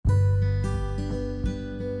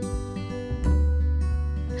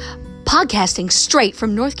Podcasting straight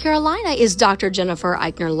from North Carolina is Dr. Jennifer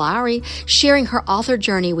Eichner Lowry, sharing her author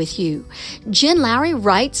journey with you. Jen Lowry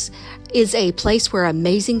Writes is a place where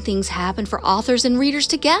amazing things happen for authors and readers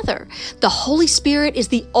together. The Holy Spirit is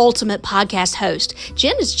the ultimate podcast host.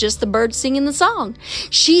 Jen is just the bird singing the song.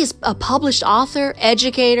 She is a published author,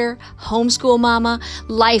 educator, homeschool mama,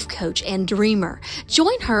 life coach, and dreamer.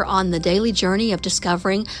 Join her on the daily journey of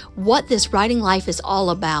discovering what this writing life is all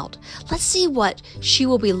about. Let's see what she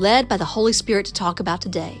will be led by the Holy Spirit to talk about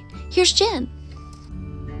today. Here's Jen.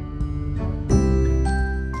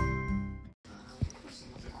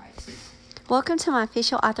 Welcome to my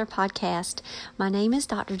official author podcast. My name is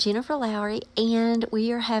Dr. Jennifer Lowry, and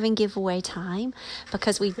we are having giveaway time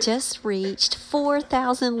because we just reached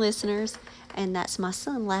 4,000 listeners, and that's my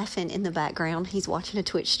son laughing in the background. He's watching a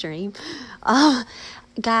Twitch stream.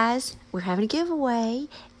 Guys, we're having a giveaway.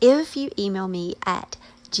 If you email me at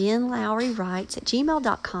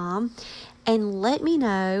jenlowrywrites@gmail.com and let me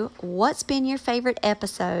know what's been your favorite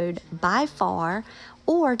episode by far,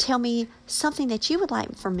 or tell me something that you would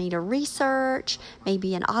like for me to research,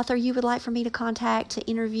 maybe an author you would like for me to contact to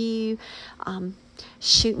interview,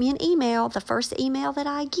 shoot me an email. The first email that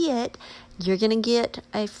I get, you're going to get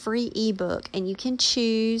a free ebook, and you can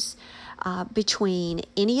choose between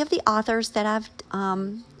any of the authors that I've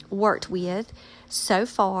worked with so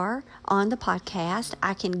far on the podcast.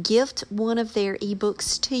 I can gift one of their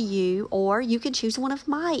ebooks to you, or you can choose one of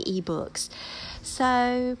my ebooks.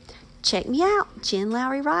 So check me out,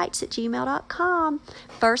 jenlowrywrites@gmail.com.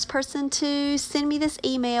 First person to send me this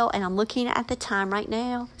email, and I'm looking at the time right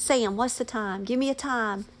now. Sam, what's the time? Give me a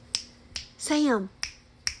time. Sam,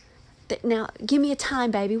 now give me a time,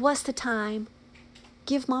 baby. What's the time?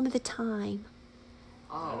 Give Mama the time.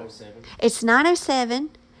 9:07. It's 9:07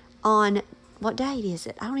 on, what date is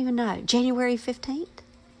it? I don't even know. January 15th?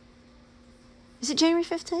 Is it January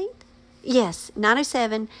 15th? Yes,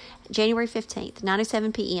 9:07, January 15th,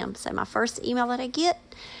 9:07 p.m. So my first email that I get,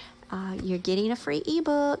 you're getting a free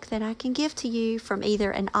ebook that I can give to you from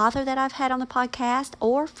either an author that I've had on the podcast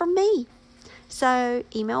or from me. So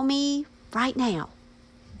email me right now.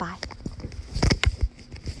 Bye.